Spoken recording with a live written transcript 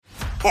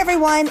Hey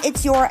everyone,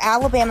 it's your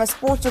Alabama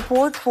Sports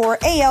Report for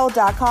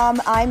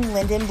AL.com. I'm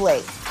Lyndon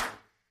Blake.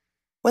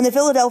 When the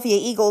Philadelphia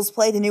Eagles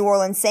play the New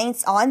Orleans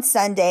Saints on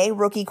Sunday,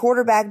 rookie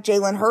quarterback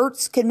Jalen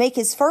Hurts could make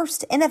his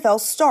first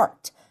NFL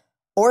start,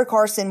 or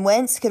Carson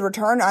Wentz could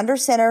return under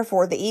center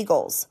for the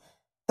Eagles.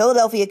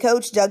 Philadelphia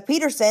coach Doug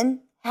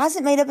Peterson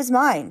hasn't made up his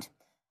mind.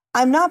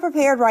 "I'm not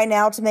prepared right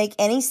now to make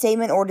any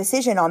statement or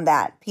decision on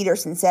that,"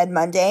 Peterson said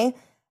Monday.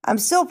 "I'm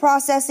still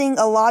processing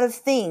a lot of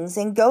things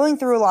and going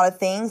through a lot of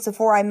things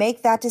before I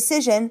make that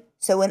decision,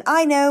 so when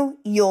I know,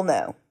 you'll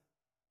know."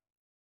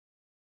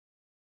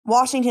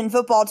 Washington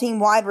football team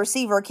wide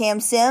receiver Cam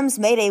Sims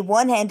made a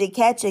one-handed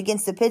catch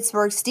against the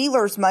Pittsburgh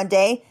Steelers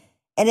Monday,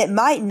 and it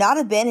might not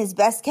have been his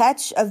best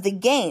catch of the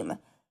game.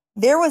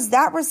 There was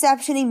that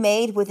reception he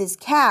made with his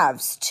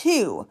calves,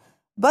 too.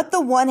 But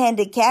the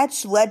one-handed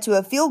catch led to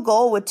a field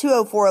goal with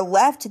 2:04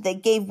 left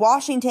that gave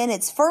Washington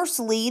its first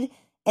lead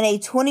in a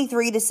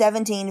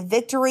 23-17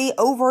 victory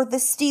over the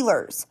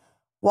Steelers.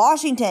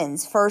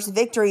 Washington's first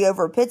victory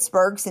over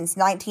Pittsburgh since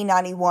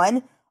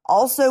 1991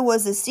 also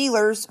was the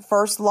Steelers'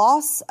 first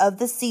loss of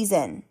the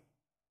season.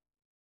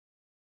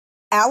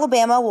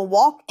 Alabama will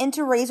walk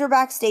into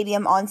Razorback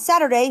Stadium on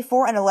Saturday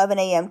for an 11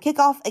 a.m.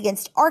 kickoff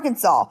against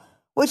Arkansas,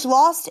 which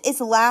lost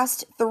its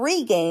last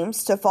 3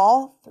 games to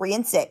fall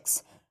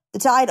 3-6. The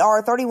Tide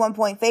are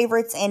 31-point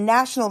favorites, and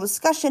national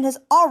discussion has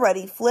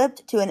already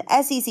flipped to an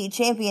SEC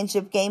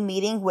championship game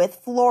meeting with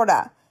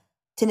Florida.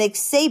 To Nick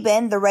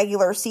Saban, the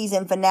regular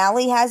season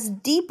finale has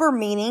deeper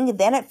meaning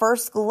than at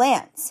first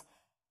glance.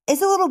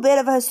 "It's a little bit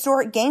of a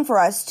historic game for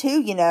us,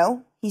 too,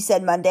 he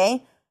said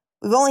Monday.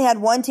 "We've only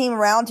had one team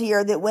around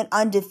here that went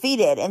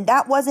undefeated, and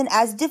that wasn't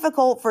as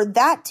difficult for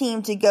that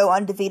team to go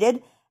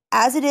undefeated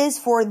as it is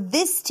for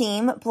this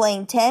team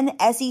playing 10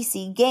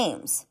 SEC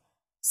games."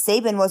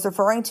 Saban was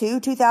referring to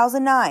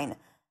 2009,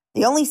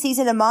 the only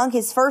season among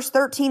his first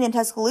 13 in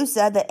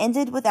Tuscaloosa that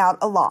ended without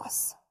a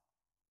loss.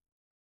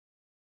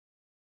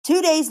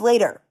 2 days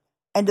later,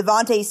 and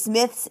Devontae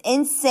Smith's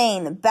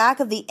insane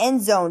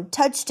back-of-the-end-zone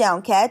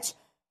touchdown catch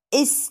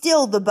is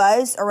still the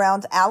buzz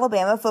around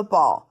Alabama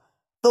football.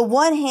 The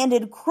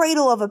one-handed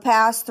cradle of a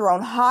pass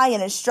thrown high in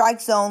a strike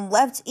zone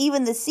left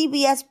even the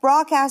CBS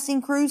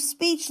broadcasting crew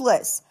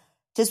speechless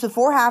just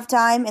before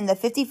halftime in the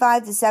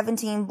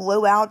 55-17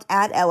 blowout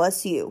at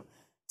LSU.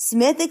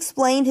 Smith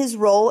explained his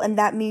role in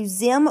that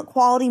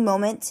museum-quality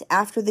moment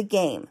after the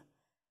game.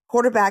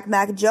 Quarterback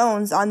Mac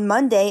Jones on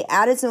Monday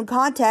added some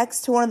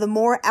context to one of the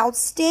more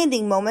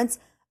outstanding moments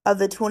of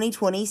the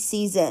 2020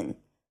 season.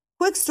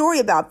 "Quick story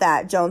about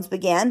that," Jones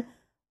began.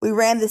 "We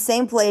ran the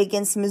same play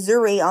against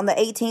Missouri on the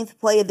 18th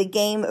play of the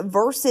game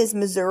versus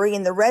Missouri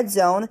in the red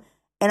zone,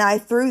 and I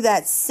threw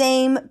that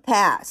same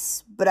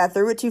pass, but I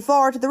threw it too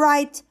far to the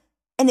right,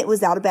 and it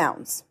was out of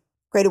bounds."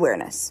 Great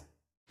awareness.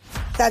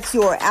 That's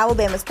your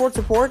Alabama Sports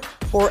Report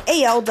for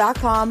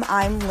AL.com.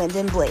 I'm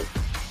Lyndon Blake.